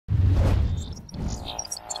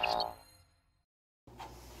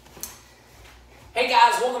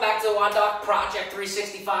guys, welcome back to the WODdoc Project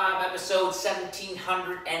 365, episode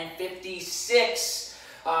 1756.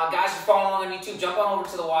 Guys, if you're following on YouTube, jump on over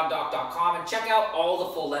to the WODdoc.com and check out all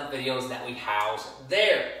the full-length videos that we house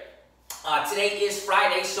there. Today is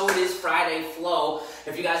Friday, so it is Friday Flow.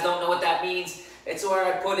 If you guys don't know what that means, it's where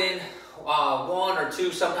I put in one or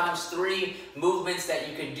two, sometimes three movements that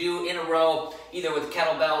you can do in a row, either with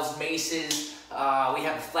kettlebells, maces. We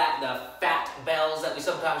have the fat bells that we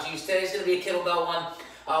sometimes use. Today's going to be a kettlebell one.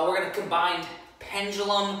 We're going to combine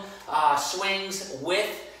pendulum swings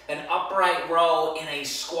with an upright row in a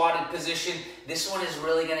squatted position. This one is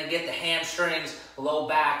really going to get the hamstrings, low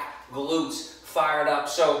back, glutes fired up.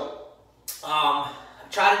 So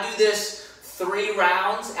try to do this 3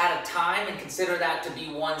 rounds at a time and consider that to be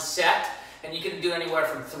 1 set. And you can do anywhere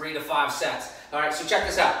from 3 to 5 sets. All right, so check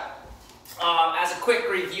this out. As a quick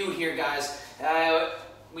review here, guys,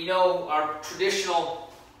 we know our traditional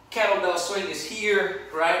kettlebell swing is here,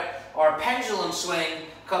 right? Our pendulum swing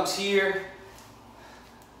comes here.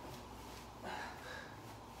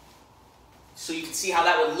 So you can see how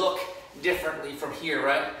that would look differently from here,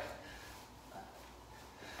 right?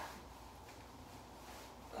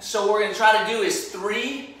 So what we're going to try to do is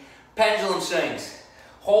 3 pendulum swings.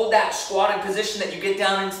 Hold that squatted position that you get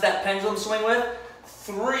down into that pendulum swing with.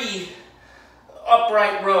 3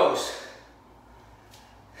 upright rows.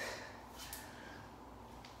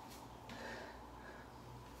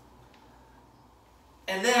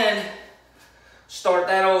 And then start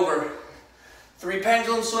that over. 3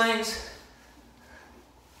 pendulum swings.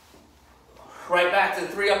 Right back to the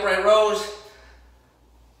 3 upright rows.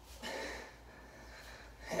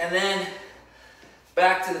 And then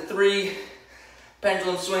back to the 3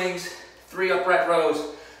 pendulum swings, 3 upright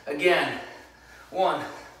rows. Again, 1,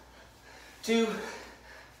 2,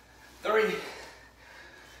 3.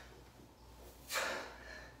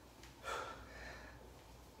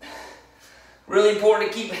 Really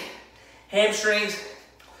important to keep hamstrings,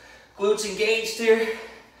 glutes engaged here.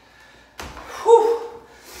 Whew.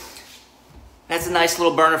 That's a nice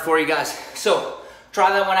little burner for you guys. So try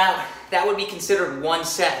that one out. That would be considered 1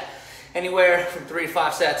 set, anywhere from 3 to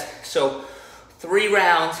 5 sets. So 3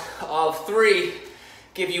 rounds of 3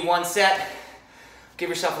 give you 1 set. Give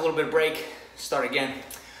yourself a little bit of break. Start again.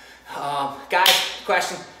 Guys,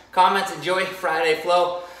 question, comments, enjoy Friday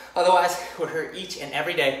Flow. Otherwise, we're here each and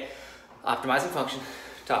every day optimizing function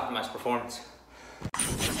to optimize performance.